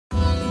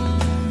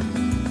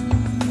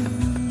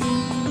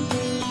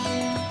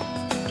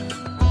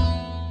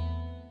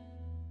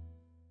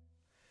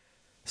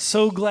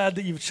So glad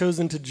that you've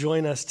chosen to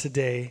join us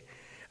today.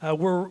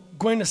 We're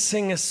going to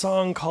sing a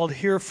song called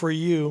Here For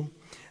You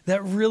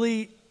that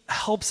really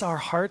helps our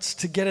hearts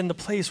to get in the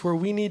place where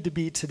we need to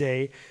be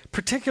today,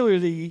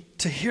 particularly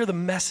to hear the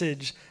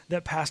message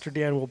that Pastor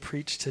Dan will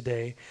preach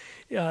today.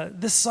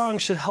 This song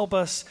should help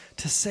us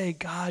to say,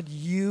 God,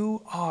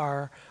 you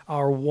are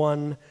our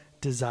one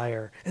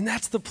desire. And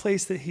that's the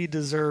place that he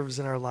deserves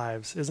in our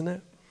lives, isn't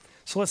it?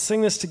 So let's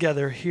sing this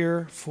together,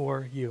 Here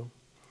For You.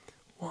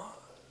 1,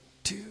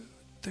 2,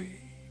 3,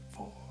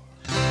 4.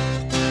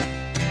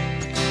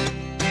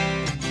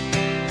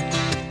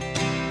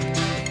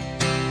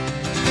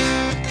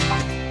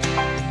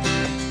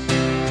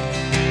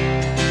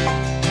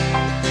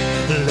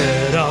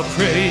 Let our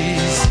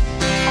praise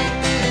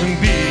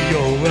be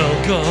your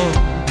welcome.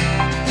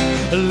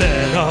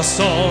 Let our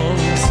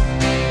songs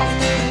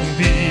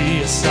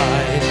be a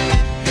sign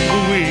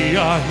we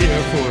are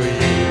here for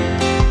you.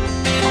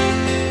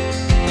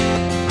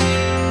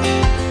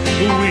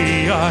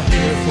 We are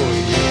here for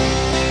you.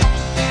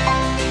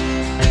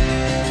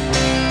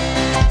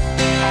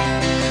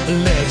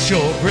 Let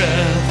your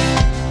breath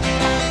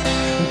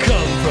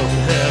come from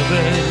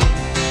heaven.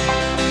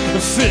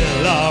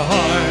 Fill our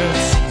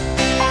hearts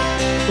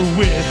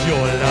with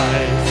your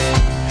life.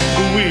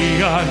 We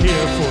are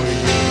here for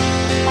you.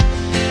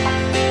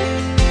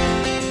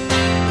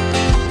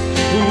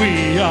 We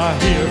are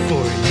here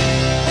for you.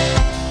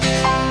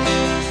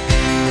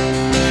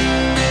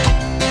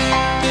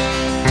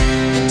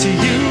 To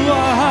you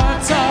our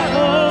hearts are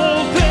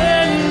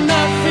open.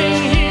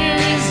 Nothing here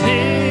is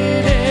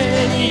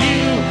hidden.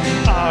 You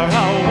are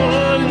our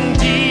one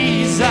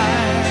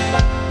desire.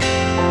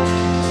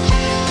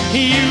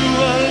 You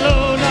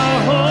alone are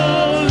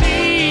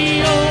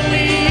holy.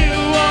 Only you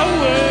are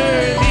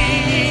worthy.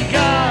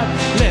 God,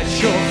 let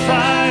your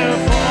fire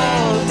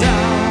fall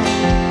down.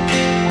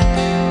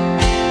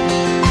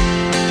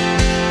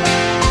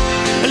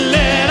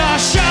 Let our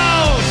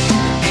shout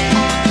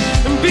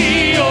be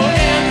your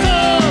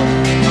anthem.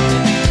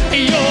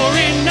 Your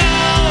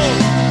renown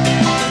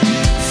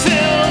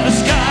fill the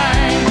sky.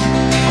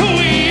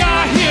 We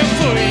are here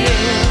for you.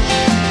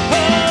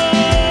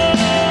 Oh,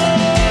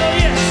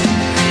 yes,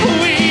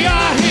 we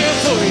are here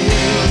for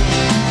you.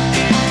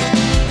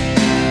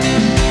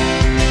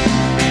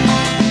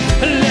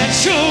 Let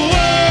your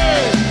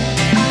word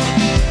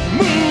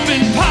move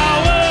in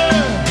power.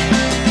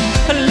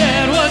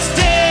 Let what's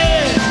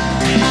dead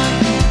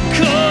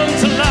come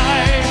to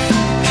life.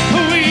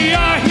 We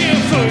are here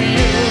for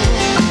you.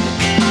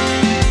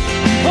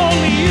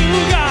 Only you,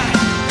 God.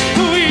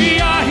 We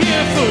are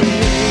here for you.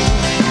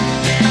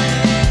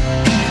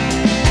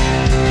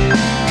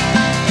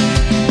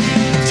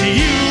 To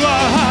you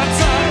our hearts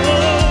are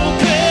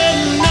open.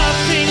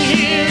 Nothing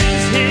here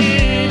is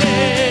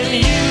hidden.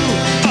 You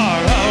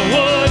are our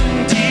one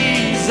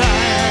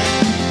desire.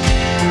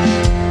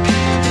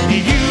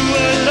 You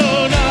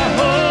alone are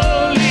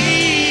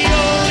holy.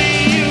 Only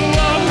you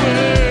are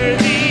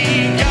worthy.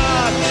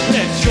 God,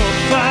 let your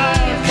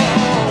fire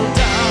fall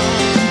down.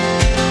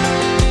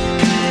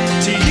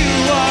 To you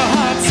our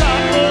hearts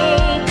are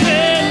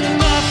open.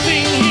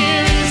 Nothing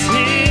here is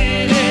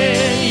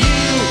hidden.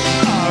 You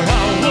are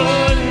our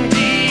one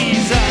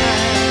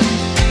desire.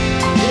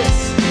 Yes.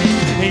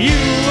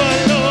 You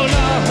alone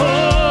are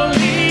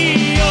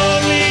holy.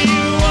 Only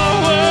you are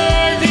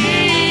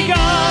worthy.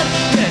 God,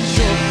 let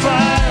your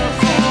fire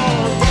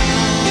fall down.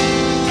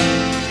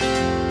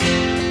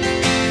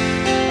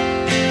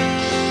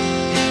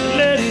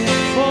 Let it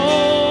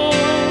fall.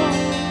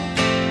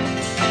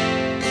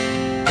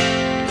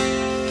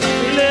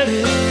 Let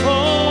it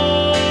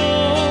fall.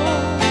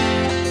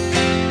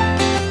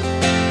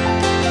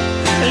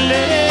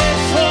 Let it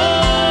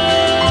fall.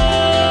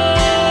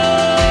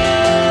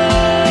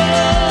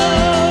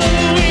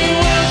 We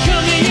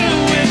welcome you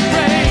with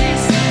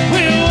praise.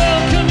 We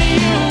welcome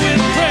you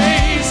with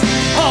praise.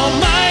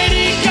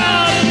 Almighty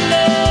God of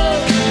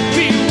love,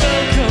 be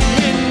welcome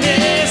in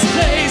this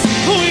place.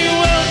 We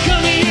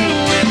welcome you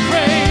with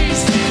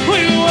praise.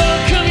 We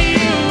welcome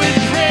you with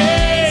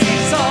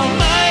praise.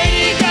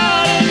 Almighty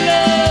God of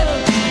love,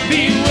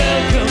 be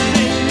welcome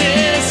in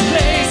this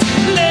place.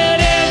 Let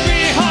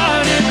every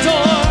heart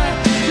adore.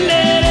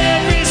 Let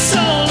every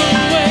soul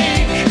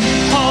awake.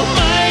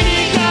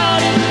 Almighty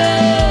God of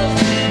love,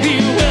 be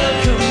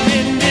welcome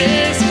in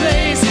this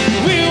place.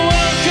 We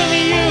welcome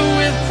you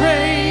with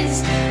praise.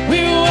 We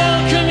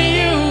welcome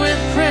you with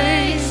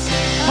praise.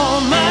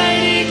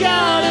 Almighty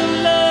God of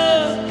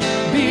love,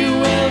 be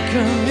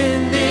welcome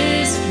in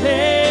this place.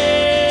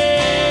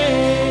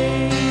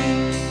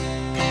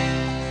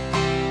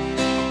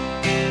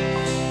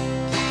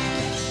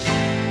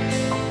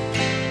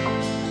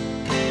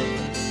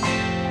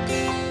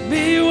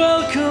 Be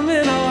welcome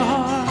in our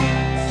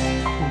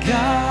hearts,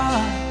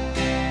 God.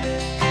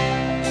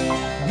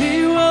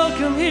 Be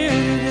welcome here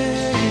today.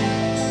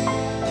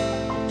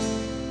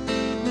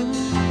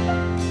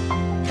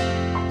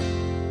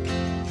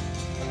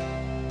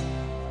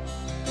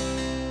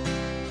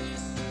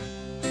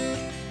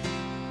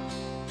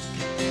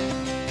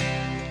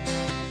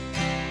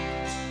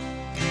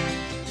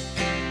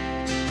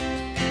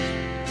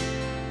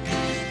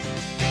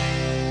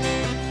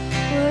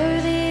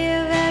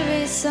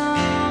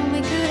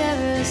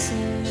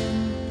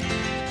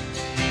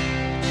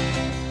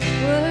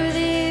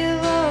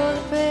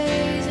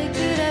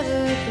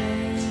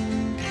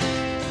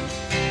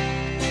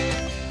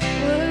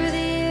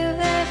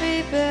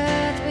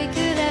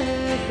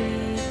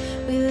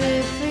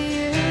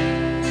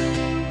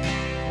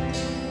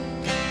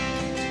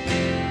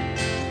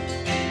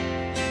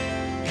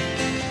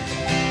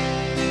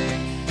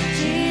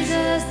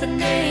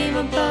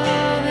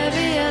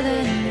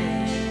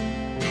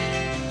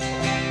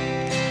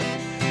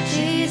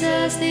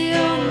 Jesus, the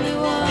only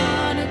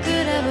one who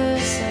could ever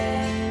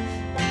save.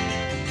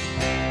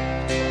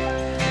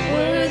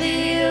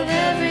 Worthy of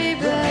every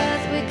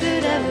breath we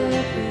could ever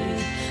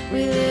breathe.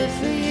 We live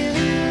for you.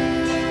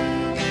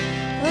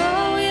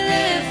 Oh, we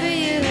live for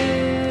you.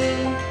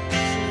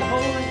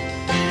 Holy.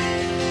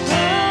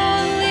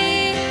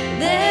 Holy,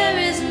 there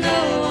is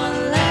no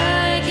one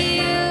like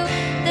you.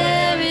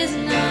 There is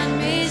none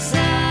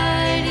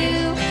beside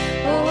you.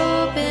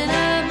 Open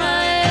up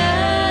my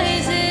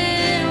eyes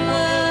in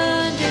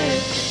wonder.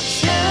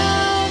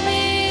 Show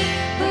me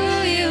who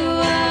you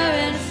are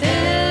and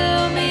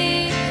fill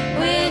me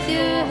with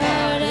your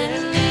heart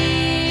and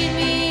lead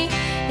me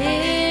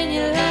in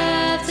your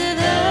love to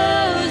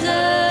those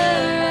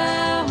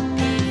around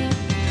me.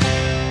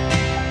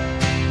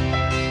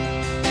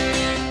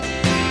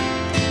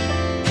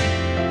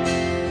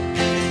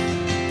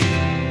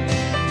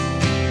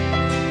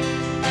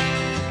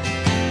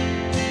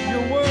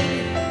 You're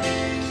worthy.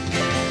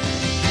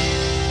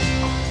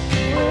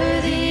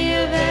 Worthy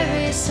of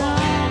every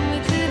song we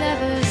could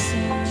ever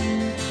sing.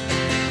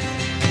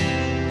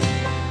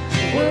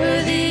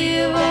 Worthy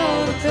of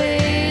all the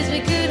praise we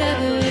could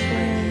ever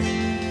bring.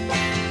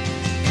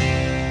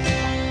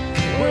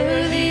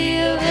 Worthy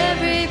of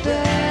every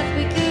breath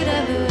we could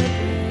ever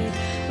breathe.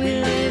 We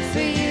live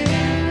for you.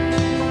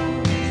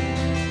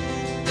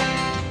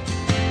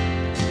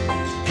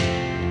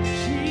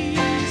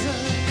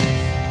 Jesus.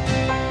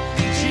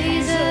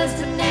 Jesus,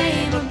 the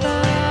name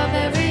above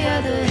every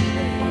other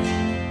name.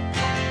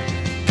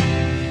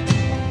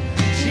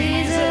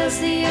 Jesus,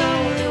 the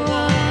only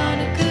one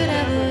who could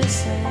ever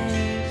save.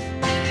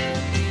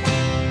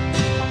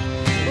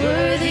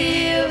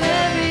 Worthy of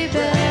every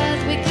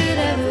breath we could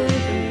ever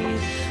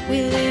breathe. We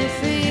live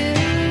for you.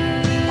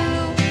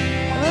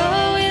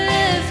 Oh, we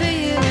live for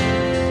you.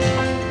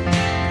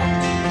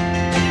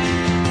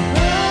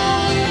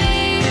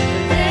 Holy,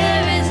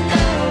 there is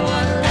no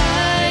one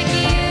like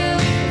you.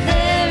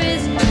 There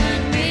is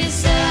none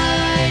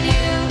beside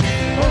you.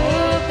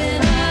 Open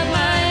up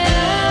my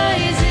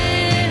eyes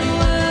in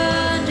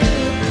wonder.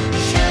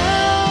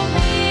 Show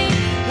me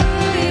who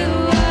you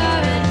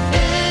are and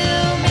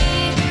fill me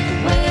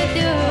with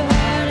your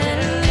heart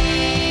and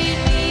lead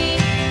me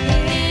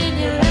in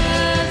your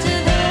love to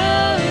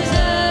those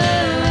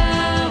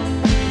around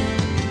me.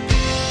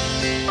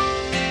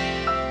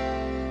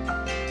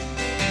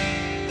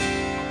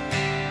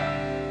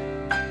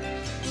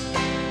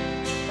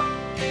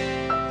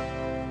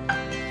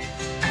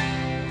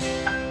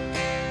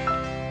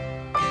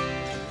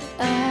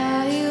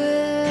 I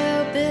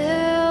will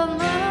build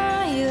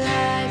my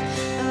life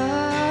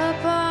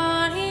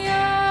upon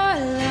your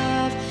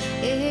love.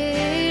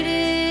 It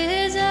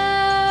is a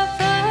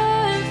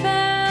firm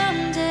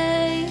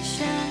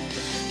foundation.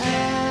 I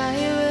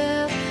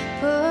will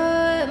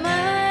put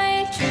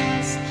my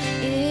trust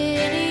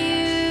in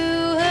you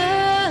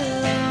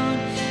alone,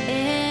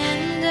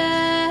 and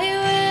I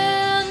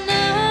will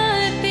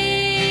not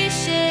be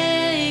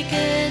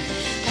shaken.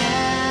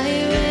 I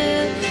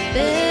will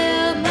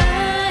build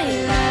my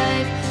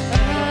life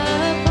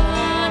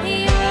upon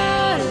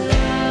your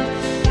love.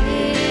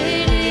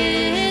 It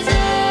is a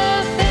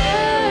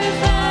firm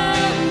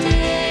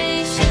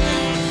foundation.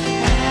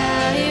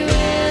 I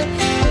will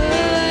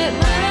put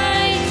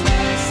my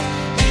trust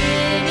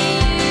in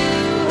you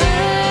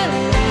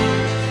alone,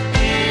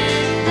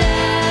 and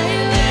I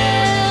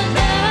will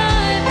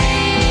not be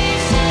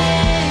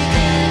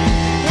shaken.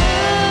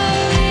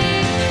 Holy,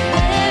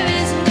 there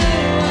is no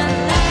one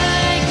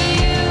like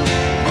you.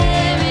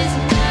 There is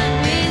none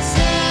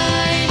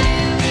beside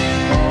you.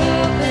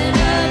 Open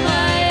up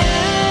my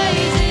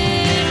eyes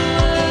in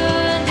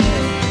wonder.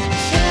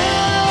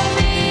 Show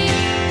me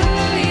who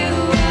you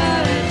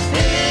are and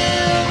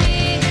fill me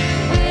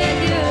with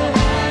your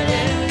heart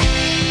and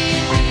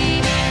lead me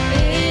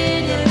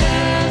in your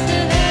love to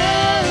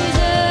those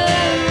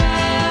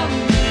around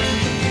me.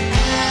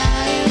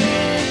 I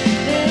will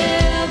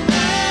build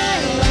my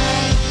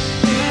life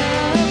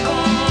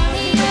upon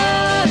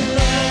your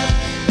love.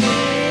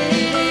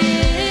 It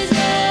is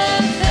a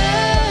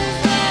firm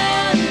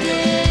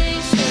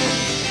foundation.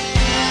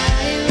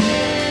 I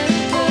will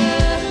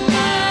put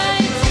my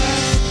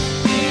trust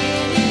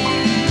in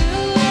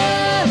you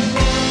alone,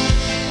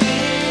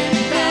 and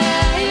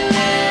I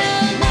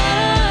will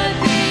not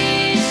be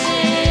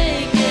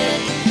shaken.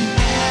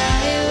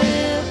 I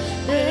will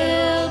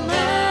build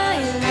my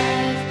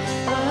life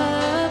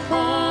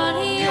upon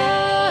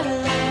your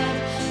love.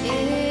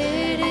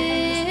 It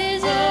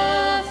is a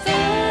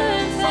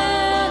firm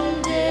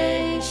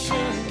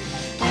foundation.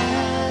 I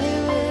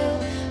will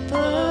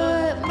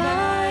put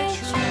my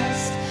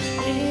trust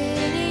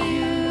in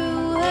you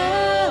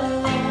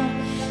alone,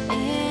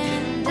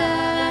 and I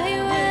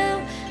will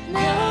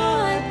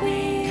not be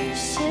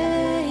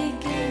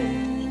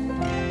shaken.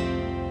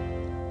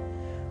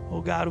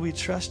 Oh God, we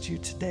trust you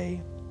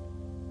today.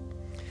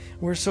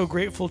 We're so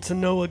grateful to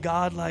know a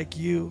God like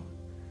you,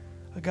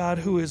 a God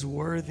who is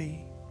worthy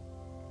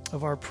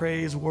of our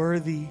praise,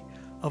 worthy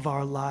of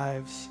our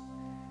lives.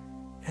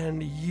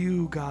 And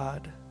you,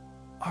 God,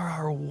 are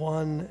our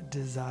one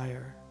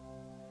desire.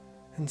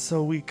 And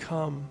so we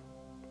come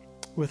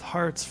with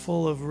hearts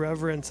full of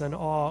reverence and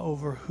awe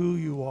over who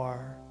you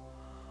are,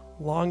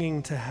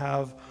 longing to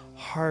have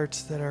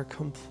hearts that are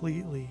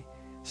completely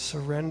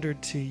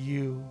surrendered to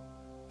you,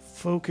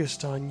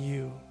 focused on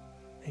you,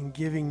 and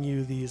giving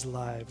you these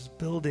lives,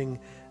 building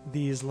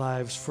these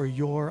lives for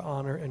your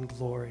honor and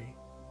glory.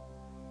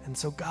 And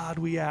so, God,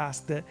 we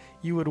ask that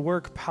you would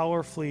work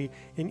powerfully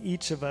in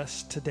each of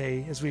us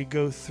today as we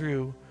go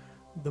through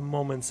the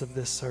moments of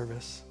this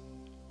service.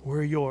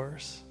 We're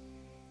yours.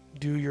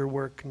 Do your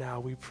work now,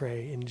 we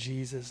pray, in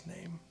Jesus'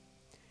 name.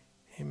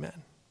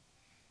 Amen.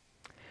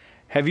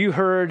 Have you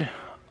heard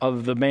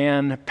of the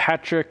man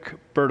Patrick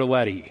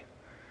Bertoletti?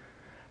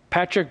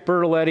 Patrick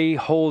Bertoletti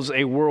holds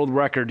a world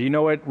record. Do you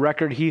know what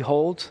record he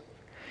holds?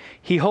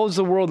 He holds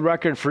the world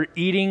record for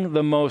eating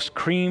the most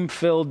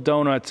cream-filled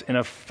donuts in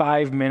a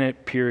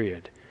 5-minute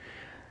period.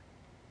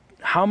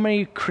 How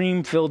many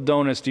cream-filled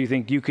donuts do you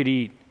think you could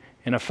eat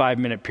in a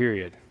 5-minute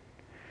period?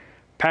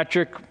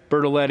 Patrick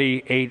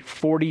Bertoletti ate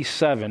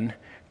 47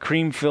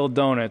 cream-filled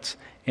donuts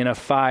in a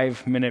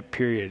 5-minute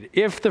period.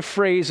 If the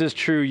phrase is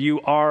true,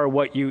 you are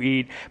what you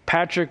eat,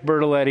 Patrick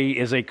Bertoletti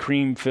is a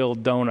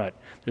cream-filled donut.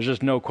 There's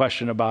just no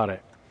question about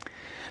it.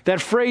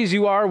 That phrase,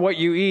 you are what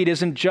you eat,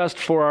 isn't just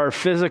for our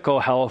physical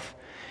health.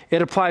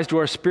 It applies to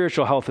our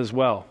spiritual health as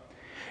well.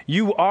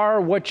 You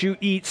are what you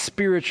eat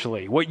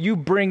spiritually. What you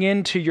bring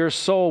into your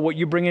soul, what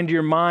you bring into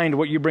your mind,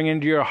 what you bring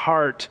into your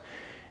heart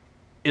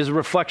is a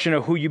reflection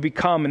of who you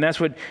become. And that's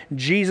what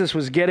Jesus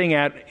was getting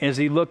at as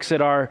he looks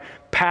at our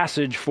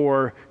passage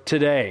for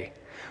today.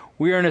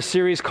 We are in a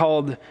series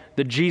called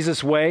The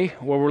Jesus Way,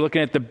 where we're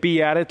looking at the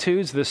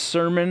Beatitudes, the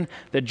sermon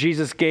that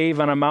Jesus gave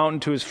on a mountain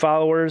to his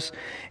followers.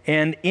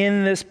 And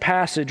in this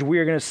passage, we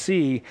are going to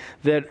see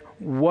that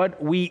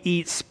what we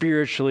eat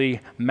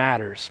spiritually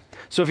matters.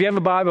 So if you have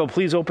a Bible,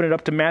 please open it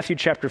up to Matthew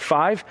chapter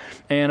 5.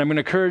 And I'm going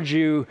to encourage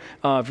you,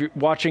 if you're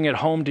watching at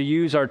home, to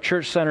use our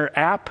Church Center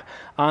app.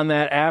 On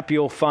that app,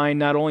 you'll find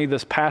not only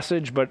this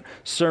passage, but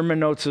sermon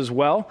notes as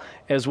well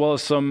as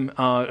some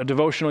a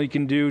devotional you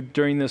can do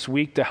during this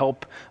week to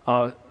help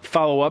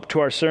follow up to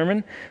our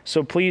sermon.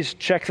 So please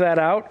check that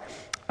out.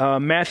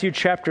 Matthew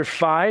chapter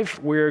 5,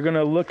 we're going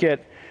to look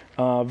at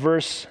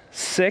verse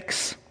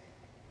 6.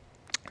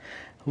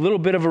 A little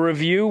bit of a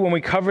review. When we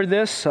covered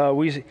this,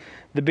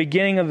 the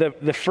beginning of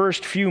the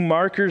first few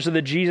markers of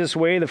the Jesus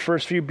way, the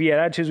first few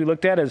Beatitudes we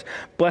looked at is,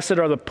 blessed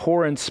are the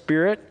poor in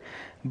spirit,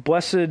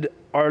 blessed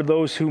are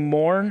those who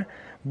mourn,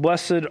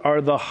 blessed are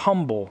the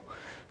humble.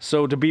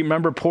 So to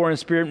remember poor in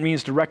spirit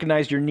means to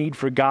recognize your need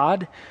for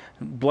God.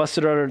 Blessed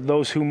are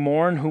those who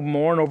mourn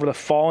over the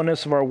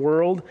fallenness of our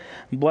world.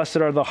 Blessed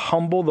are the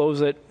humble,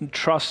 those that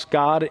trust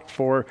God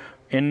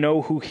and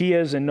know who he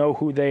is and know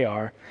who they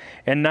are.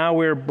 And now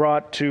we're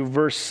brought to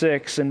verse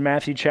 6 in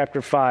Matthew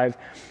chapter 5.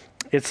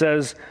 It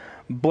says,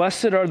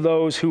 blessed are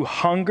those who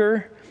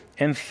hunger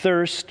and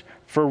thirst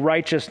for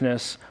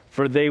righteousness,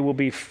 for they will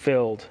be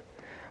filled.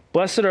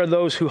 Blessed are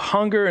those who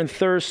hunger and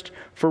thirst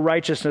for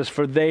righteousness,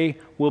 for they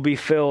will be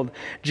filled.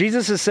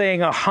 Jesus is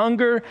saying a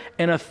hunger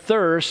and a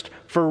thirst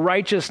for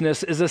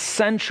righteousness is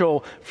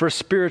essential for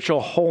spiritual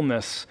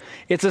wholeness.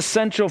 It's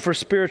essential for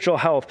spiritual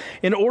health.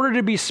 In order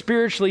to be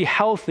spiritually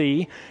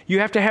healthy, you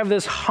have to have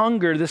this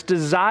hunger, this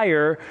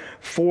desire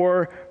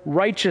for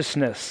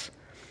righteousness.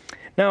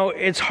 Now,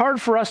 it's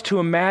hard for us to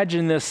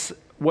imagine this,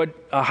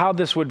 how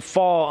this would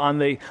fall on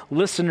the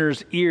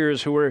listeners'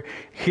 ears who were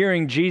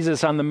hearing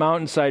Jesus on the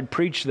mountainside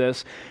preach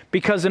this,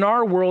 because in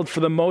our world, for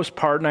the most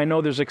part, and I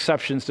know there's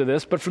exceptions to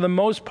this, but for the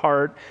most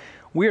part,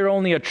 we are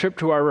only a trip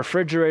to our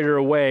refrigerator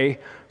away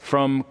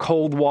from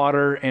cold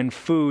water and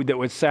food that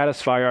would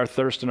satisfy our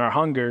thirst and our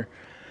hunger.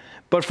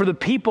 But for the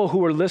people who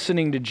were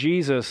listening to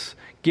Jesus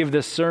give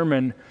this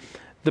sermon,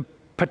 the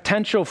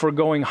potential for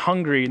going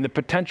hungry and the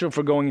potential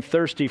for going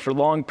thirsty for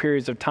long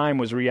periods of time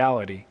was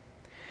reality.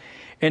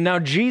 And now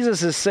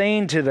Jesus is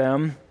saying to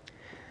them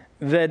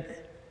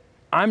that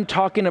I'm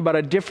talking about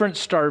a different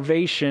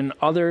starvation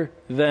other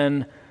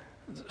than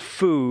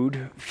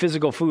food,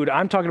 physical food.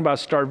 I'm talking about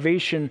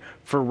starvation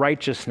for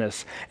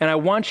righteousness. And I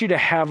want you to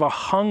have a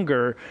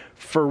hunger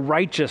for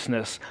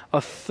righteousness,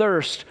 a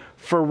thirst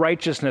for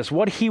righteousness.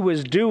 What he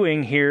was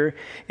doing here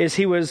is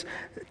he was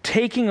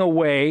taking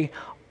away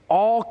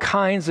all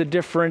kinds of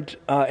different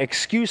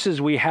excuses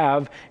we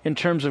have in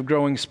terms of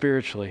growing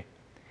spiritually.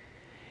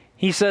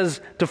 He says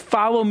to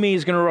follow me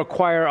is going to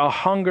require a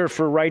hunger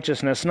for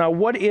righteousness. Now,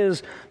 what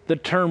is the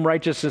term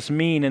righteousness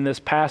mean in this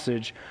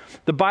passage?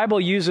 The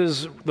Bible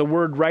uses the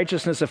word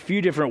righteousness a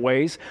few different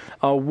ways.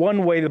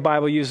 One way the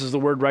Bible uses the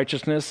word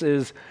righteousness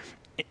is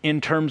in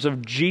terms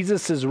of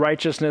Jesus'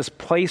 righteousness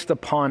placed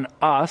upon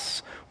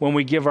us when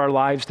we give our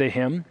lives to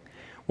him.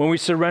 When we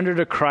surrender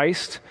to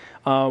Christ,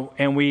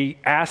 and we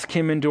ask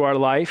him into our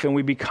life and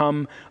we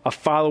become a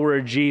follower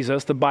of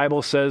Jesus, the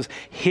Bible says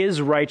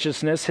his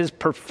righteousness, his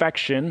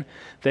perfection,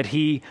 that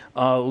he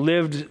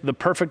lived the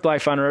perfect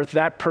life on earth,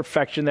 that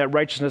perfection, that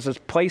righteousness is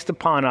placed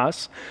upon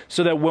us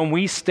so that when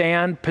we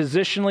stand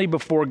positionally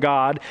before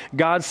God,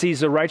 God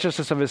sees the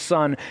righteousness of his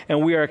Son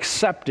and we are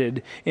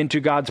accepted into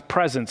God's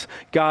presence.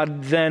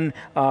 God then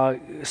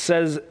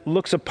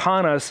looks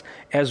upon us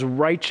as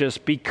righteous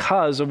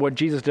because of what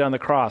Jesus did on the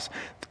cross.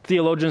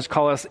 Theologians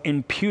call us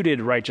imputed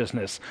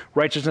righteousness.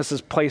 Righteousness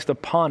is placed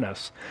upon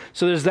us.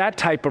 So there's that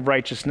type of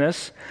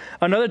righteousness.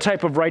 Another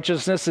type of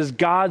righteousness is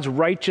God's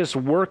righteous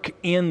work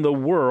in the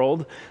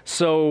world.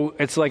 So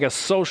it's like a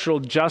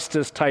social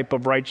justice type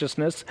of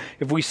righteousness.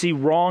 If we see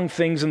wrong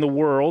things in the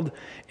world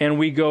and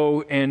we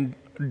go and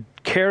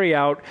carry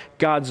out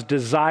God's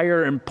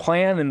desire and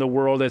plan in the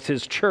world as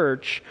his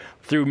church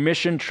through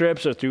mission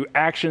trips or through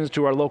actions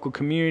to our local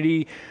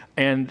community,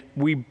 and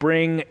we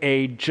bring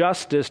a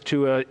justice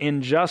to an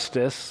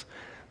injustice,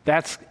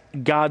 that's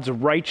God's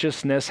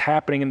righteousness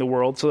happening in the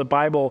world. So the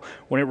Bible,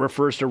 when it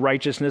refers to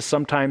righteousness,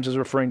 sometimes is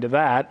referring to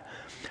that.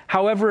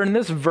 However, in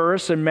this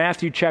verse, in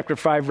Matthew chapter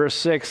 5, verse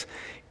 6,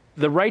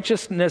 the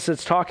righteousness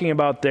it's talking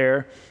about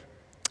there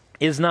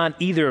is not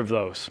either of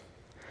those.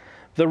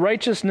 The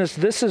righteousness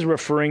this is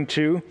referring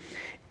to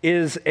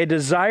is a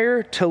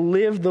desire to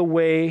live the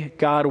way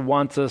God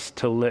wants us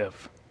to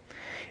live.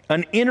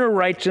 An inner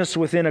righteousness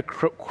within a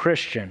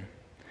Christian.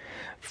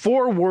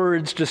 4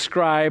 words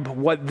describe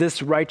what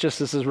this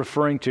righteousness is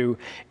referring to,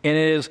 and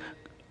it is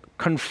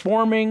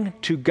conforming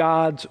to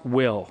God's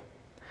will.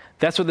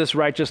 That's what this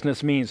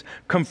righteousness means,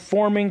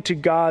 conforming to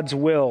God's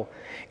will.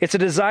 It's a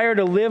desire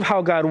to live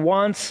how God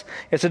wants.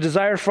 It's a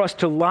desire for us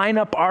to line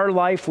up our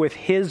life with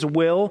his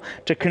will,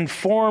 to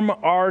conform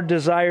our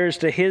desires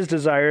to his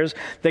desires,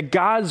 that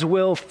God's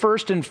will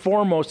first and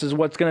foremost is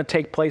what's going to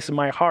take place in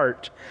my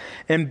heart.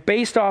 And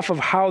based off of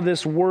how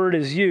this word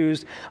is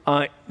used,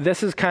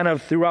 this is kind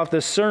of throughout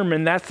this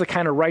sermon, that's the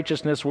kind of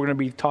righteousness we're going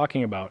to be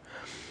talking about.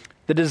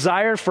 The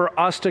desire for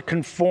us to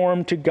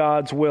conform to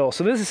God's will.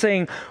 So this is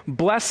saying,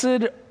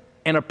 blessed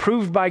and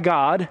approved by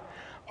God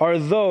are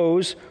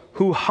those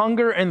who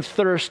hunger and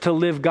thirst to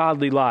live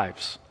godly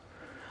lives.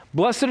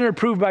 Blessed and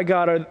approved by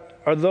God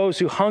are those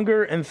who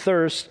hunger and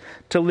thirst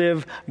to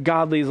live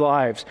godly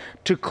lives,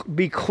 to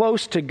be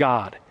close to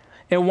God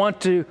and want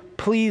to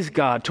please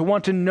God, to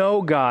want to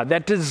know God.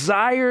 That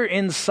desire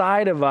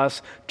inside of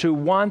us to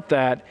want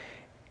that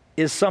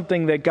is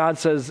something that God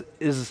says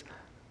is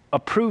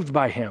approved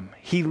by him.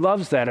 He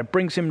loves that. It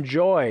brings him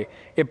joy.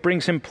 It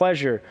brings him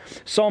pleasure.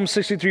 Psalm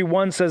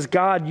 63:1 says,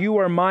 God, you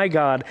are my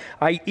God.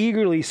 I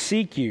eagerly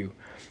seek you.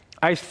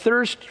 I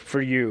thirst for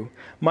you.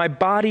 My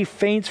body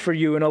faints for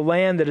you in a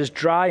land that is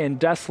dry and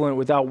desolate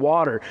without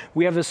water.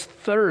 We have this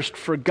thirst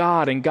for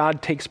God, and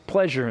God takes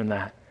pleasure in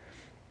that.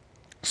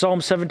 Psalm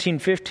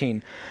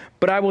 17:15,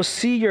 but I will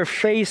see your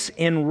face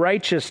in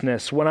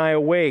righteousness when I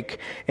awake,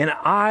 and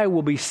I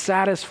will be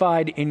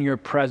satisfied in your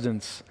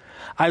presence.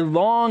 I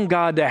long,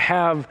 God, to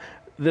have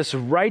this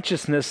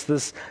righteousness,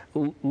 this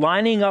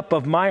lining up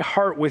of my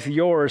heart with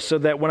yours so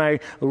that when I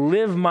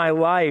live my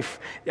life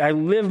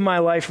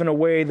in a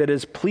way that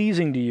is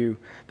pleasing to you,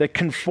 that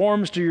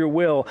conforms to your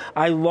will.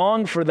 I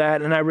long for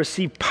that, and I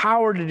receive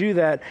power to do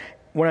that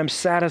when I'm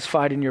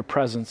satisfied in your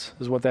presence,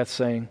 is what that's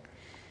saying.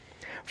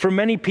 For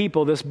many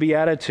people, this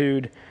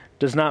beatitude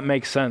does not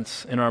make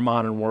sense in our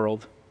modern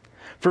world.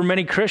 For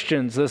many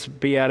Christians, this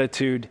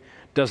beatitude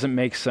doesn't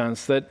make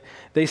sense, that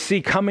they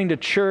see coming to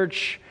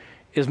church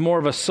is more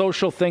of a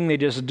social thing they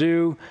just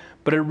do,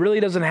 but it really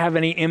doesn't have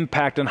any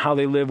impact on how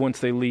they live once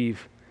they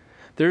leave.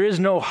 There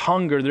is no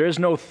hunger, there is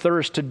no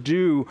thirst to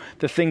do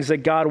the things that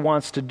God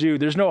wants to do.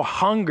 There's no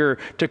hunger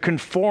to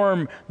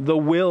conform the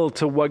will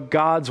to what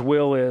God's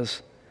will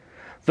is.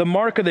 The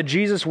mark of the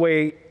Jesus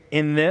way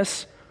in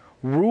this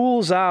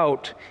rules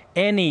out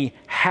any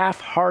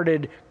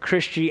half-hearted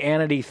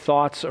Christianity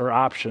thoughts or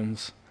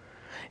options.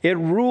 It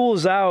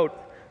rules out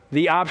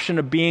the option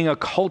of being a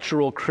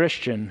cultural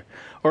Christian,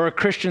 or a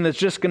Christian that's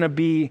just going to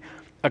be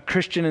a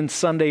Christian in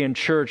Sunday in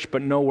church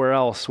but nowhere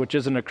else, which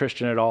isn't a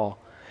Christian at all.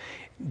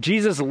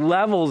 Jesus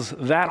levels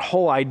that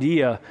whole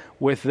idea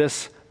with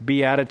this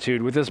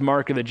beatitude, with this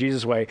mark of the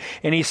Jesus way.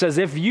 And he says,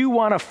 if you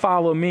want to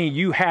follow me,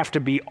 you have to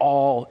be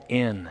all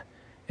in,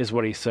 is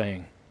what he's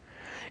saying.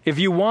 If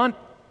you want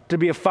to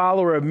be a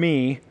follower of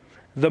me,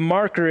 the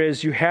marker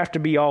is you have to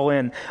be all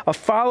in. A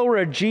follower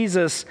of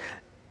Jesus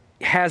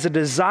has a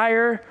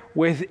desire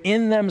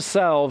within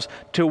themselves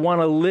to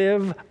want to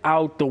live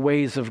out the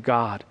ways of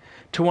God,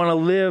 to want to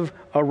live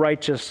a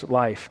righteous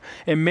life.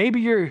 And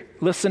maybe you're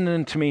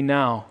listening to me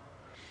now,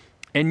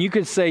 and you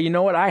could say, you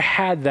know what, I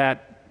had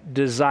that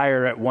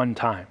desire at one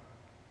time.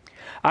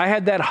 I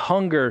had that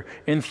hunger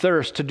and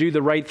thirst to do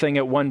the right thing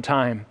at one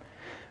time.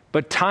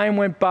 But time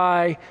went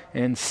by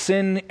and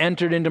sin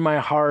entered into my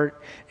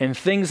heart and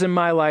things in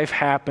my life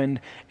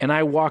happened and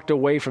I walked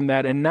away from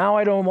that. And now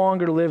I no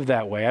longer live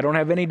that way. I don't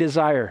have any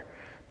desire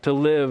to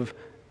live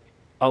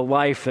a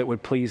life that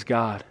would please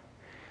God.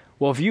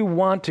 Well, if you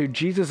want to,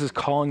 Jesus is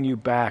calling you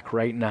back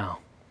right now.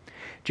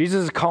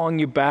 Jesus is calling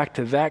you back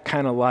to that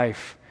kind of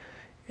life.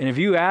 And if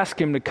you ask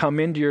him to come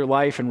into your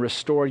life and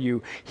restore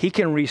you, he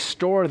can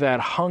restore that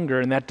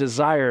hunger and that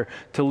desire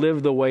to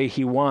live the way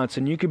he wants,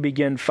 and you can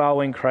begin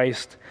following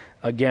Christ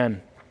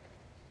again.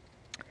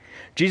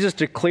 Jesus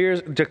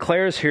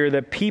declares here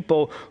that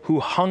people who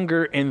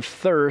hunger and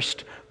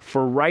thirst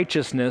for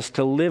righteousness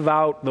to live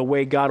out the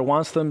way God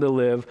wants them to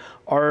live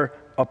are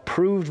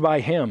approved by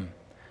him.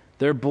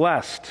 They're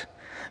blessed.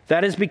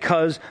 That is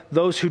because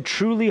those who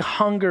truly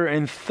hunger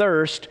and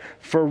thirst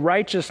for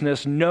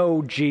righteousness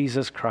know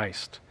Jesus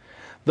Christ.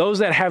 Those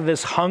that have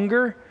this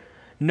hunger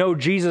know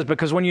Jesus,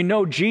 because when you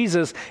know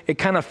Jesus, it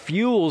kind of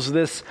fuels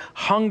this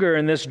hunger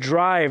and this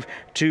drive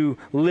to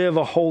live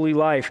a holy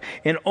life.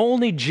 And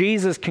only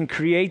Jesus can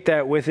create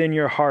that within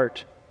your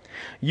heart.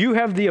 You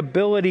have the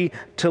ability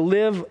to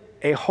live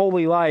a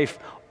holy life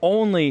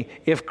only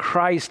if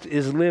Christ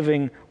is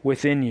living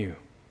within you.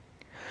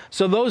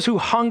 So those who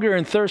hunger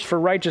and thirst for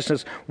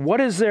righteousness, what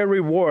is their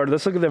reward?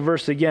 Let's look at the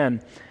verse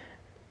again.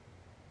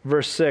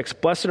 Verse 6,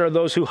 blessed are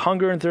those who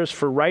hunger and thirst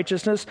for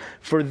righteousness,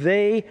 for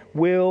they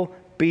will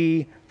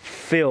be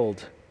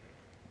filled.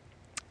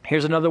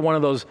 Here's another one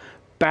of those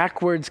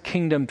backwards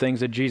kingdom things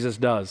that Jesus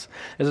does.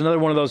 There's another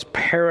one of those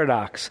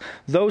paradox.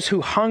 Those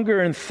who hunger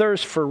and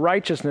thirst for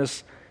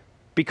righteousness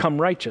become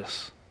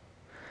righteous.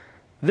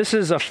 This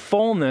is a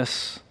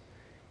fullness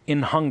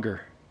in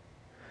hunger.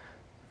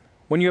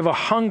 When you have a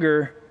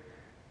hunger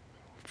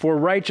for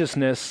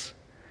righteousness,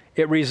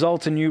 it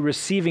results in you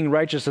receiving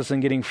righteousness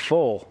and getting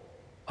full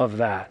of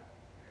that.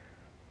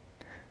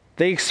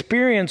 They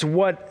experience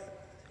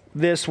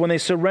this when they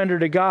surrender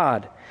to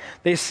God.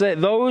 They say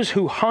those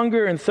who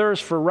hunger and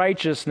thirst for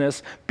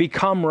righteousness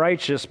become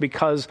righteous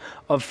because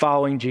of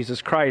following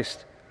Jesus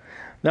Christ.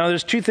 Now,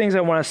 there's two things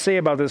I want to say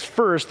about this.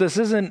 First, this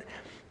isn't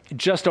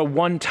just a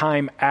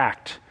one-time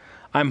act.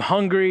 I'm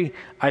hungry,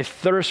 I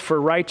thirst for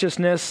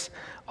righteousness.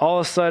 All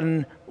of a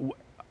sudden,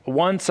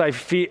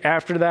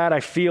 after that, I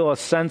feel a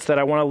sense that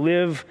I want to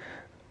live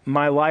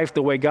my life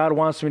the way God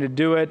wants me to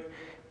do it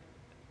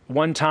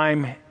one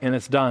time, and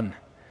it's done.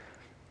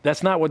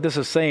 That's not what this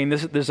is saying.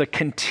 There's a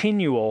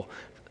continual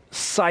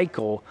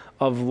cycle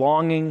of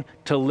longing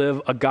to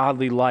live a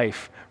godly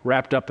life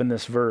wrapped up in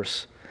this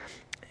verse.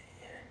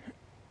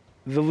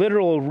 The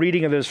literal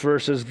reading of this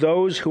verse is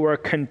those who are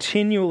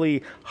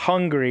continually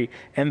hungry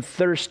and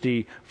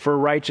thirsty for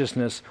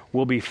righteousness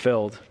will be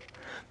filled.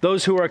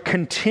 Those who are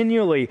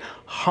continually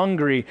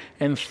hungry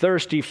and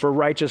thirsty for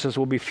righteousness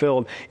will be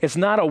filled. It's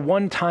not a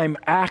one-time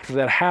act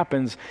that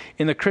happens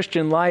in the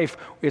Christian life.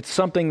 It's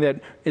something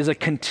that is a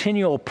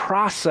continual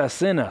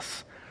process in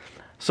us.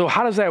 So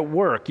how does that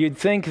work? You'd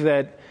think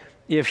that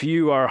if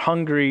you are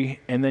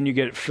hungry and then you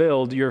get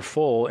filled, you're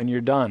full and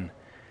you're done.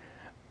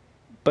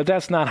 But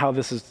that's not how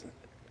this is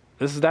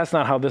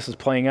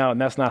playing out, and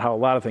that's not how a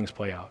lot of things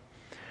play out.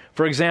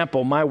 For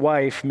example, my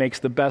wife makes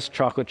the best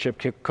chocolate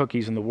chip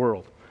cookies in the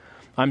world.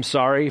 I'm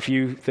sorry if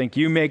you think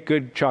you make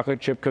good chocolate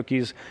chip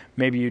cookies.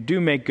 Maybe you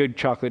do make good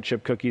chocolate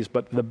chip cookies,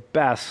 but the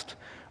best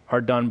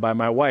are done by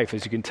my wife,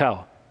 as you can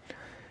tell.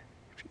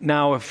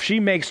 Now, if she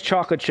makes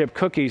chocolate chip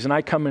cookies and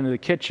I come into the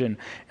kitchen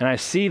and I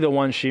see the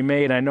ones she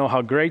made, and I know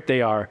how great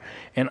they are,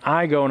 and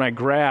I go and I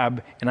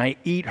grab and I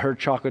eat her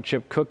chocolate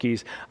chip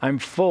cookies, I'm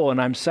full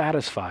and I'm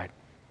satisfied.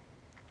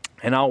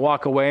 And I'll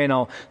walk away and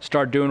I'll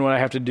start doing what I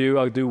have to do.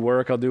 I'll do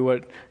work. I'll do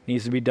what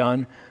needs to be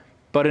done.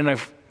 But in a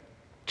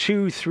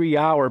 2-3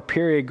 hour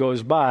period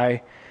goes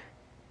by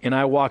and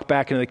I walk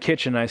back into the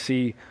kitchen and I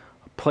see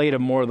a plate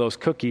of more of those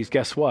cookies.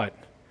 Guess what?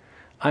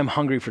 I'm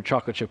hungry for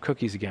chocolate chip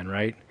cookies again,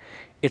 right?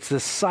 It's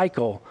this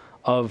cycle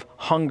of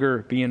hunger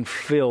being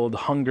filled,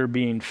 hunger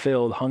being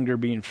filled, hunger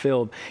being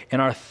filled. And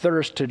our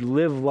thirst to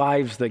live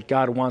lives that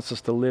God wants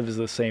us to live is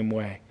the same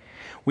way.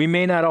 We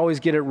may not always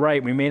get it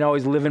right. We may not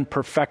always live in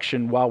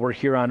perfection while we're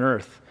here on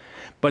earth.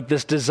 But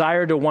this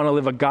desire to want to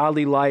live a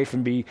godly life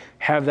and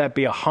have that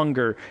be a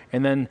hunger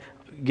and then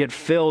get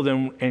filled,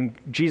 and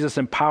Jesus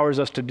empowers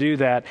us to do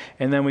that,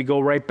 and then we go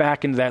right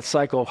back into that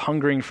cycle of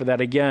hungering for that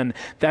again.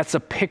 That's a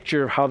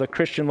picture of how the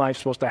Christian life is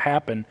supposed to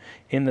happen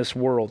in this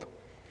world.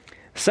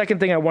 Second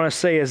thing I want to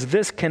say is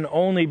this can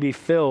only be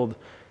filled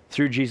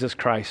through Jesus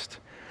Christ.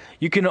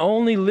 You can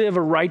only live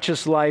a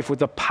righteous life with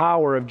the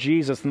power of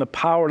Jesus and the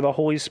power of the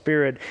Holy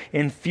Spirit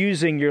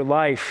infusing your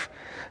life.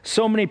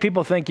 So many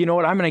people think, you know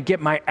what, I'm going to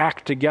get my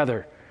act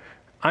together.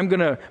 I'm going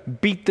to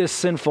beat this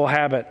sinful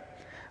habit.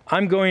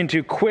 I'm going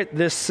to quit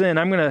this sin.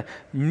 I'm going to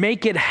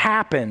make it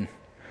happen.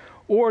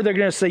 Or they're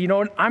going to say, you know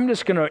what, I'm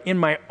just going to, in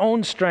my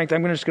own strength,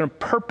 I'm just going to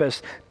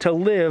purpose to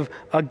live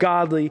a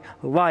godly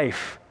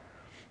life.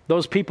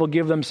 Those people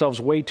give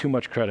themselves way too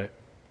much credit.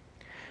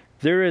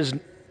 There is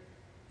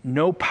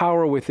no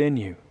power within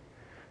you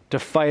to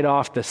fight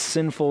off the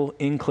sinful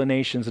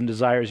inclinations and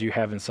desires you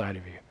have inside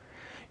of you.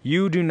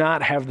 You do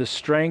not have the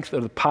strength or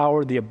the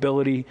power, the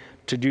ability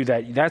to do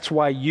that. That's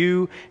why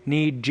you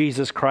need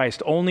Jesus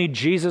Christ. Only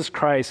Jesus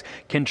Christ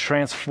can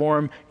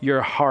transform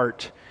your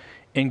heart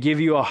and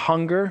give you a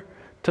hunger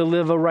to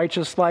live a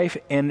righteous life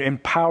and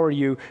empower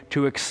you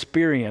to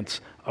experience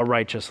a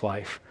righteous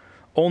life.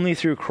 only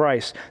through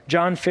Christ.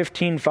 John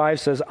 15:5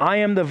 says, I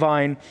am the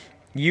vine,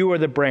 you are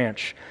the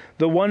branch.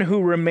 The one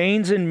who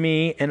remains in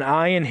me and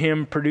I in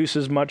him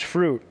produces much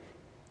fruit,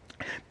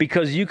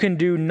 because you can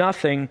do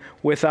nothing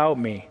without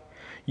me.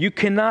 You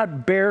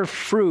cannot bear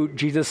fruit,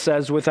 Jesus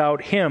says,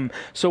 without him.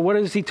 So what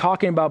is he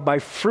talking about by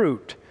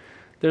fruit?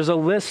 There's a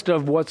list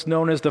of what's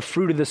known as the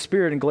fruit of the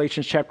Spirit in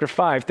Galatians chapter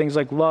 5. Things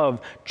like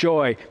love,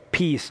 joy,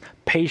 peace,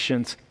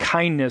 patience,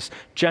 kindness,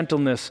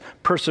 gentleness,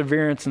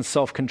 perseverance, and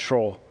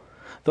self-control.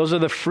 Those are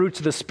the fruits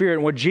of the Spirit.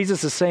 And what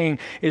Jesus is saying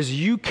is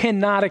you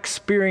cannot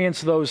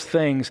experience those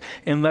things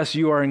unless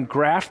you are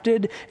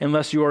engrafted,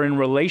 unless you are in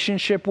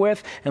relationship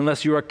with,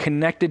 unless you are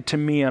connected to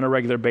me on a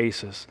regular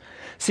basis.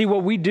 See,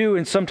 what we do,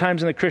 and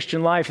sometimes in the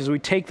Christian life, is we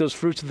take those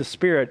fruits of the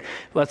Spirit,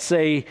 let's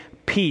say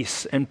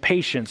peace and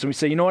patience, and we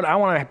say, you know what, I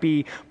want to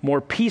be more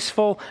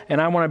peaceful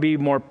and I want to be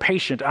more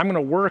patient. I'm going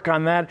to work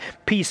on that.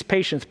 Peace,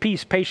 patience,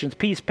 peace, patience,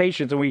 peace,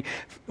 patience. And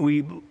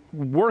we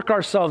work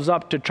ourselves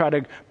up to try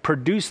to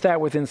produce that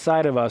within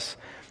inside of us,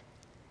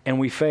 and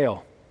we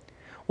fail.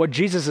 What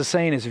Jesus is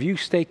saying is if you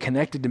stay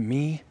connected to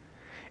me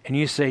and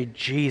you say,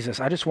 Jesus,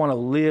 I just want to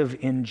live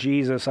in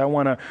Jesus. I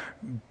want to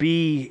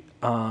be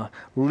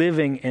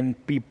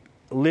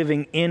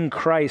living in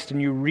Christ, and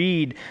you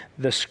read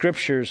the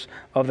scriptures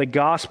of the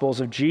Gospels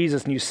of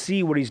Jesus and you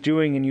see what he's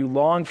doing and you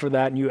long for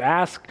that and you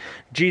ask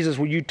Jesus,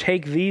 will you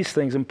take these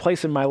things and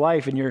place in my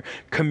life, and you're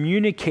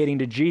communicating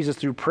to Jesus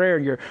through prayer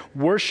and you're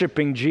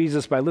worshiping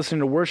Jesus by listening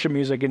to worship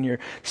music and you're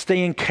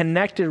staying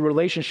connected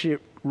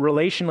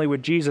relationally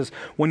with Jesus.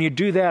 When you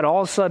do that,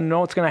 all of a sudden, know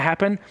what's going to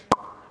happen?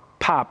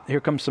 Pop, here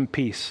comes some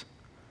peace.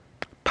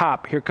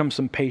 Pop, here comes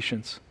some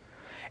patience.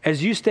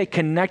 As you stay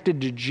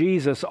connected to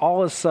Jesus,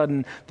 all of a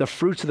sudden the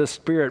fruits of the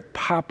Spirit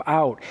pop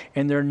out,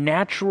 and they're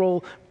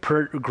natural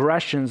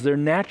progressions. They're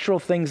natural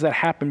things that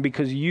happen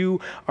because you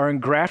are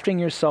engrafting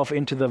yourself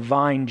into the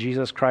vine,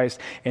 Jesus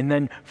Christ, and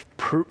then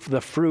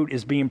the fruit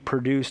is being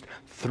produced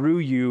through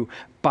you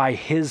by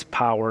his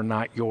power,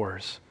 not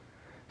yours.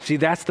 See,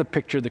 that's the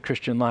picture of the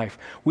Christian life.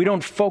 We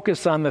don't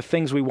focus on the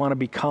things we want to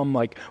become,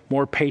 like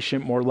more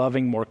patient, more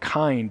loving, more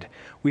kind.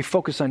 We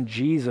focus on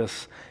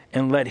Jesus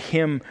and let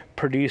him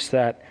produce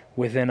that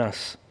within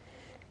us.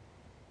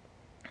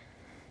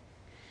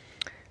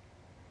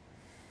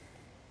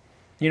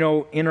 You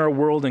know, in our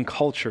world and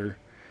culture,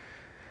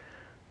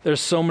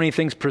 there's so many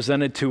things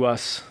presented to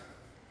us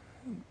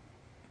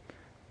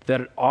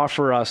that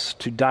offer us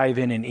to dive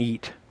in and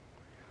eat.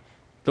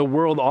 The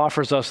world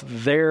offers us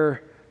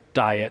their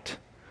diet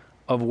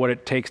of what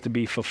it takes to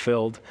be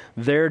fulfilled,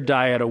 their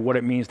diet of what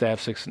it means to have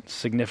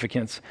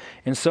significance.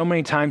 And so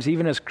many times,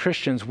 even as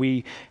Christians,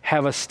 we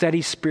have a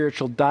steady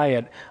spiritual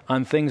diet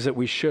on things that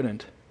we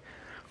shouldn't.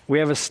 We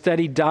have a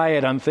steady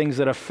diet on things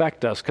that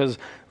affect us because,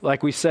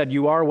 like we said,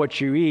 you are what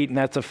you eat, and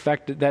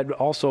that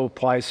also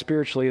applies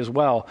spiritually as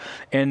well.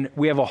 And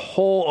we have a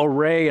whole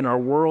array in our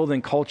world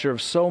and culture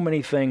of so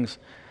many things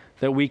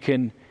that we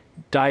can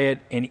diet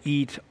and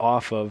eat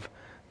off of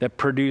that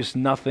produce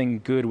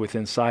nothing good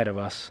within inside of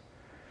us.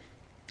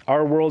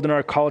 Our world and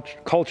our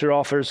culture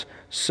offers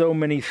so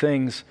many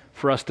things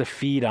for us to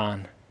feed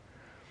on.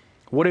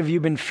 What have you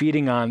been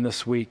feeding on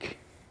this week?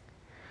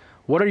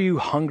 What are you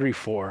hungry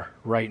for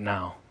right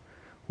now?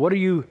 What are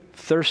you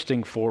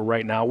thirsting for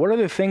right now? What are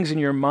the things in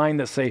your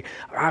mind that say,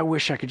 I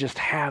wish I could just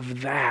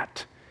have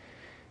that?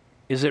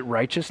 Is it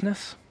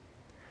righteousness?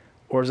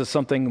 Or is it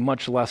something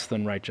much less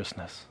than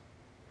righteousness?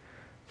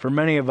 For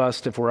many of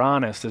us, if we're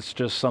honest, it's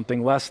just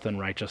something less than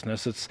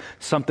righteousness. It's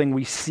something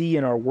we see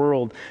in our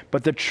world.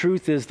 But the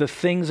truth is, the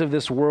things of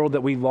this world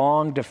that we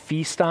long to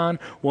feast on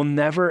will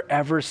never,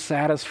 ever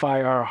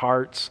satisfy our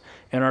hearts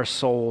and our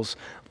souls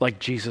like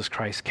Jesus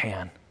Christ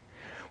can.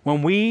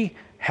 When we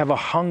have a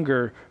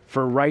hunger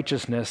for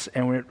righteousness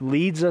and when it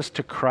leads us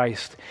to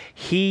Christ,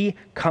 he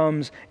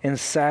comes and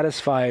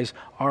satisfies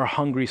our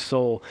hungry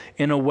soul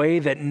in a way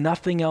that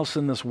nothing else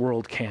in this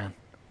world can.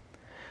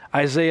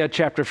 Isaiah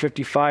chapter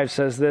 55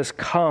 says this,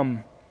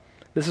 come.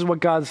 This is what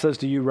God says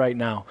to you right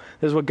now.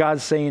 This is what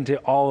God's saying to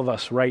all of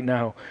us right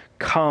now.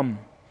 Come,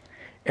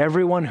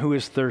 everyone who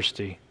is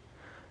thirsty,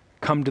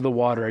 come to the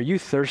water. Are you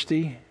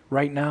thirsty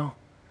right now?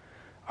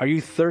 Are you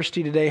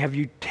thirsty today? Have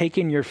you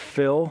taken your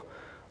fill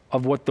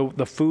of what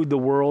the food the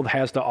world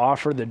has to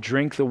offer, the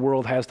drink the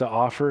world has to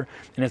offer,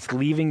 and it's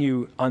leaving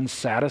you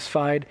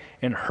unsatisfied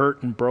and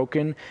hurt and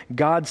broken?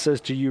 God says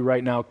to you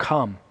right now,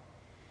 come.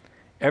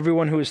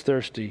 Everyone who is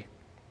thirsty,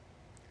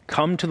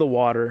 come to the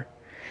water,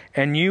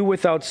 and you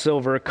without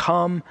silver,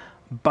 come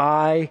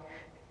buy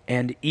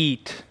and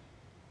eat.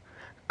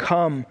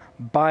 Come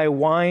buy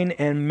wine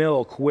and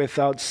milk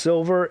without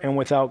silver and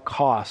without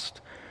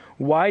cost.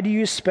 Why do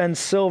you spend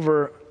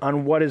silver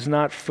on what is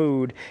not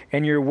food,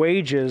 and your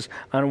wages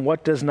on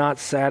what does not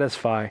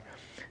satisfy?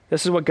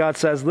 This is what God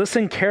says,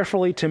 listen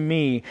carefully to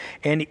me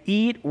and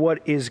eat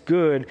what is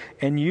good,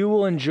 and you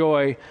will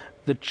enjoy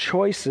the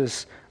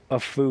choicest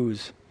of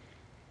foods.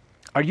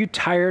 Are you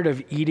tired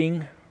of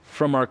eating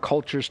from our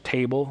culture's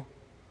table?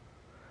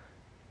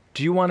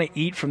 Do you want to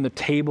eat from the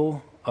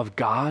table of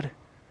God,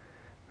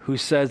 who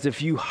says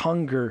if you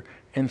hunger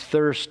and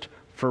thirst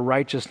for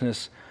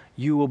righteousness,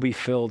 you will be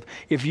filled.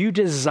 If you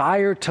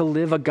desire to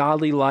live a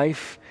godly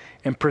life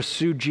and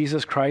pursue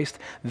Jesus Christ,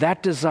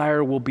 that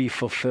desire will be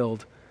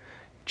fulfilled.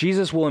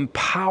 Jesus will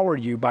empower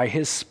you by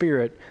his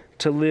Spirit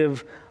to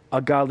live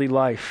a godly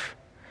life.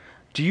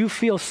 Do you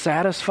feel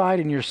satisfied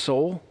in your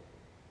soul?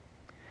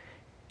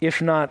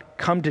 If not,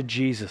 come to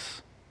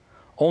Jesus.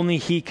 Only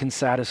he can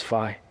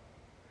satisfy.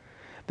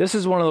 This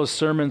is one of those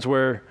sermons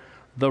where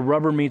the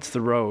rubber meets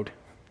the road,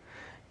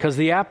 because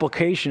the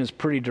application is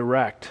pretty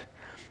direct.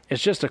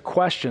 It's just a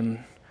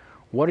question: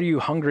 what are you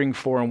hungering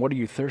for and what are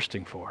you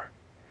thirsting for?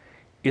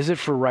 Is it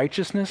for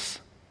righteousness?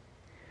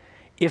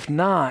 If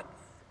not,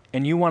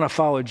 and you want to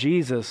follow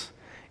Jesus,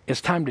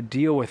 it's time to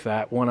deal with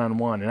that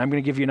one-on-one. And I'm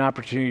going to give you an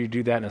opportunity to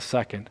do that in a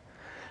second.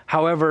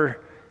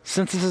 However,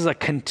 since this is a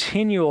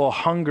continual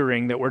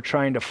hungering that we're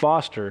trying to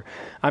foster,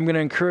 I'm going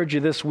to encourage you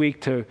this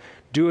week to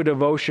do a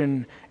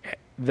devotion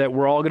that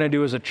we're all going to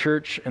do as a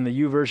church in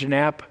the YouVersion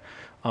app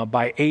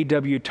by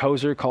A.W.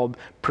 Tozer called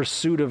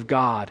Pursuit of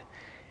God.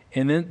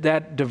 And in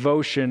that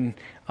devotion,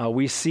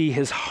 we see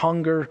his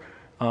hunger,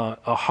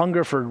 a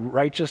hunger for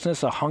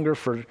righteousness, a hunger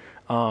for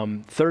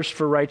thirst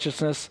for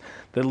righteousness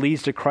that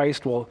leads to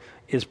Christ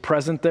is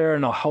present there,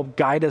 and it'll help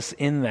guide us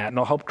in that, and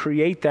it'll help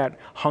create that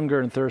hunger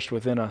and thirst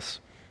within us.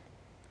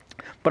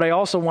 But I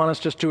also want us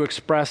just to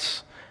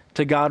express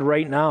to God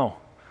right now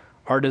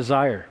our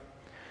desire.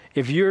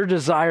 If your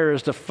desire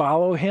is to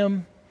follow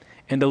him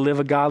and to live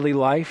a godly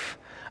life,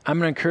 I'm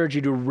going to encourage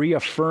you to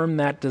reaffirm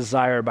that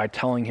desire by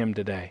telling him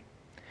today.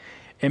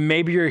 And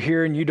maybe you're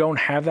here and you don't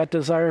have that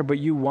desire, but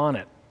you want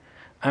it.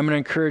 I'm going to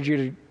encourage you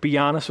to be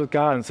honest with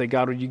God and say,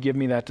 God, would you give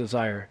me that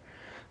desire?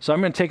 So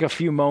I'm going to take a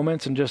few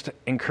moments and just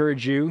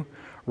encourage you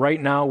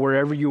right now,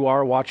 wherever you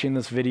are watching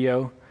this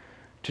video,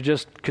 to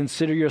just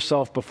consider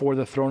yourself before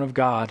the throne of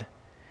God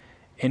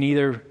and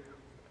either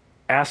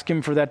ask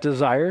him for that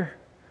desire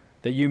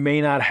that you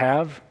may not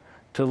have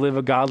to live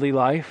a godly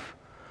life,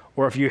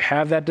 or if you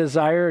have that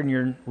desire and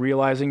you're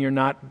realizing you're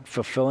not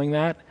fulfilling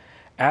that,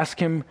 ask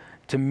him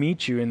to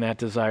meet you in that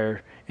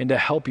desire and to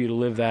help you to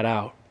live that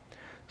out.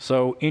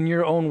 So in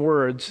your own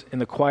words, in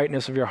the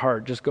quietness of your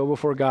heart, just go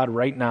before God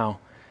right now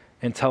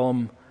and tell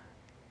him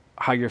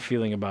how you're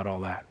feeling about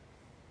all that.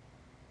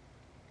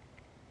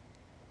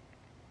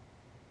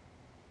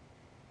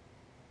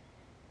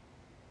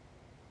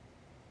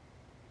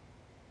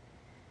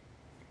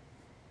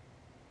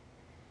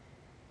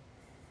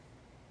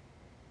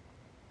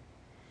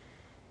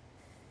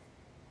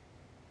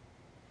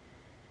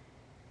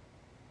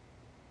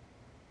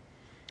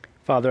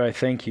 Father, I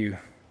thank you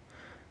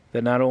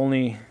that not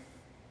only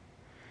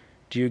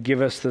do you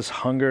give us this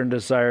hunger and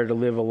desire to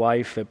live a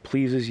life that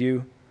pleases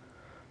you,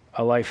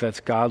 a life that's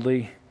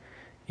godly,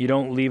 you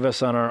don't leave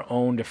us on our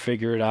own to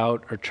figure it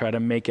out or try to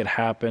make it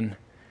happen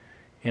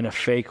in a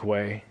fake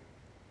way,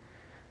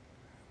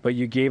 but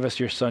you gave us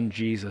your Son,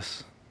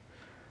 Jesus,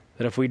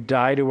 that if we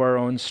die to our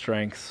own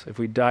strengths, if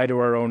we die to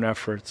our own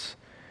efforts,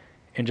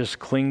 and just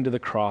cling to the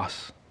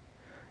cross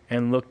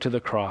and look to the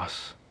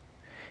cross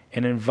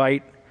and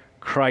invite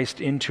Christ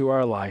into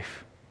our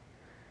life,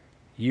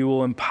 you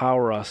will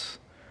empower us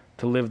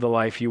to live the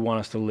life you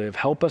want us to live.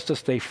 Help us to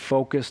stay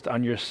focused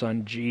on your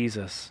Son,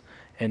 Jesus,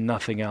 and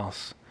nothing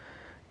else.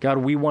 God,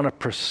 we want to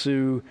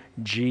pursue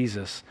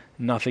Jesus,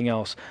 nothing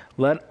else.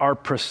 Let our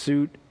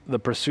pursuit, the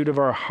pursuit of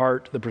our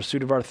heart, the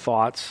pursuit of our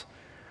thoughts,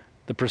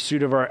 the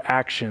pursuit of our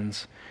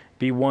actions,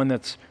 be one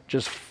that's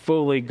just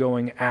fully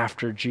going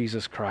after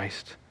Jesus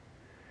Christ.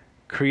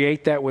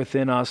 Create that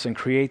within us and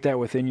create that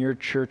within your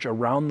church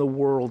around the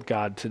world,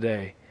 God,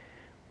 today.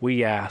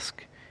 We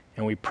ask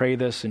and we pray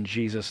this in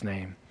Jesus'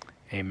 name.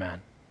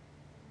 Amen.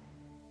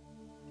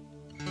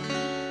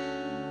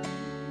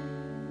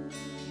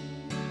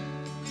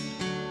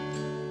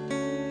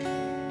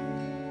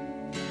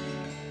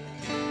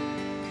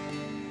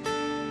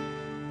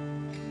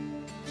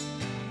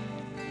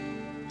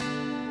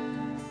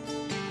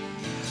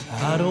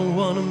 I don't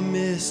want to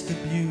miss the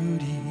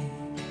beauty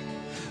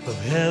of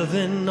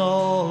heaven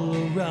all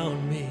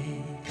around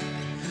me,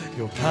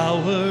 your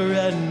power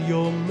and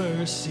your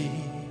mercy,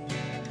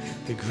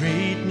 the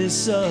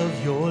greatness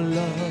of your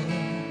love.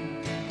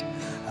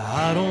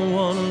 I don't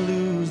want to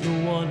lose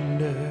the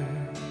wonder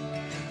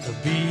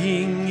of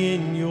being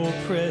in your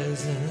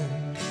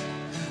presence,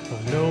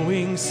 of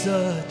knowing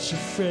such a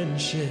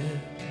friendship,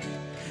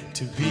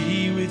 to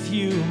be with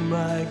you,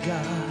 my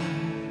God.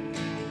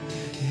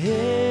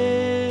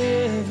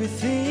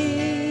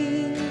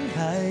 Everything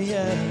I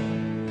am,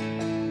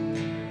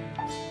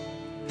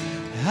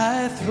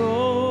 I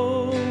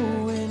throw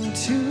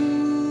into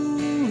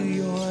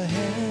your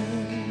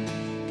hand.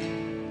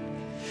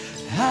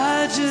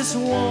 I just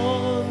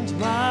want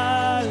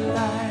my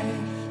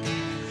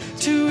life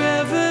to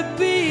ever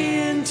be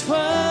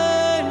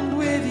entwined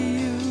with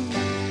you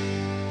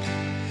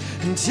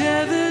and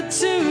tethered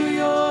to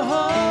your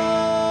heart.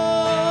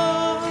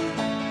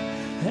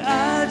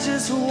 I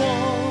just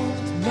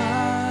want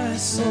my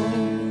soul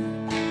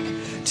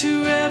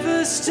to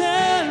ever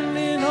stand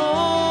in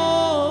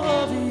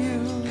awe of you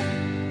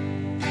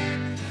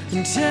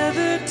and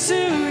tethered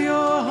to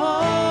your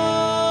heart.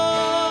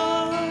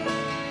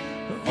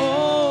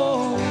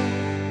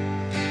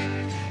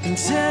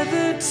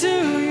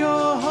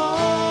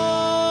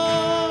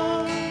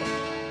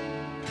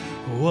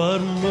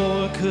 What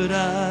more could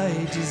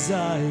I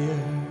desire?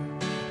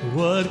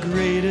 What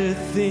greater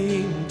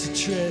thing to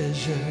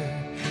treasure?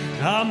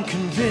 I'm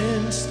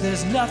convinced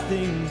there's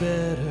nothing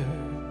better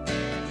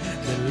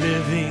than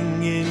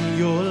living in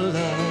your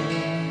love.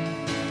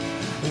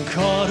 I'm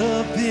caught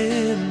up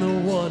in the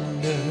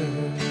wonder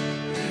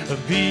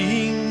of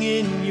being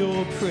in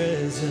your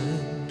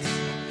presence,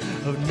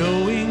 of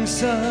knowing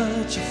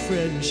such a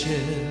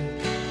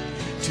friendship,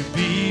 to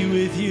be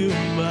with you,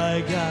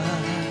 my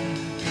God.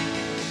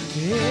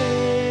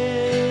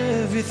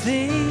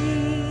 Everything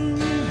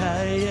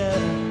I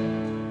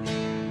am,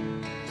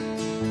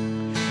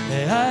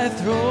 I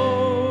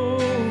throw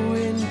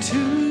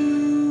into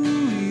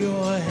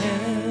your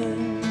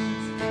hands.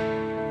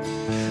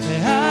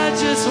 I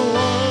just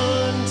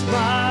want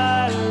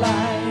my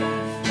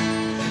life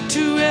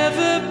to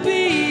ever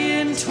be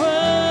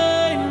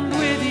entwined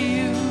with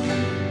you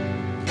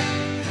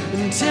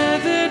and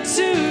tethered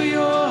to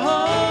your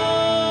heart.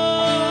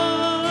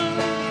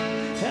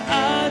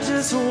 I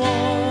just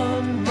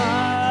want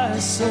my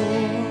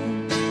soul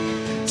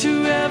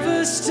to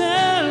ever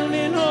stand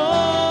in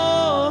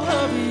awe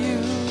of you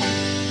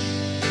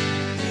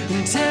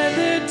and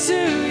tethered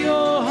to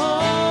your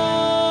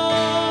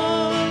heart.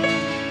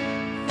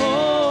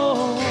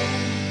 Oh,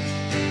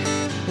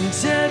 and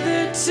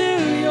tethered to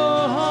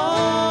your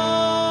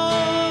heart.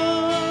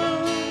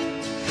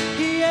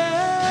 Yeah.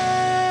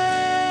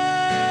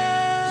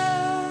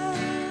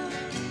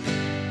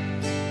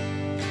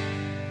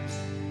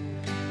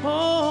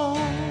 Oh,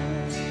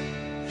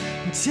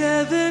 and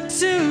tethered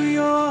to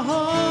your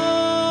heart.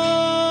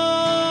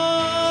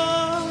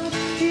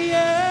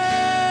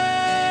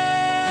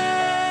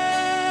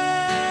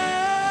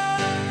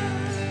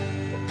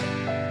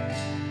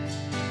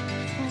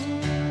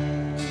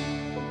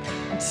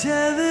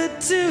 Tethered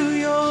to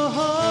your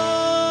heart.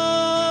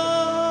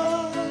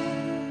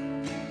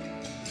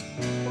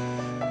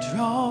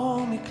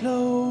 Draw me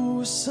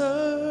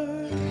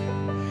closer,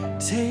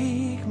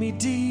 take me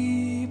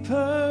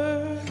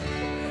deeper.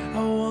 I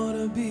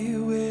wanna be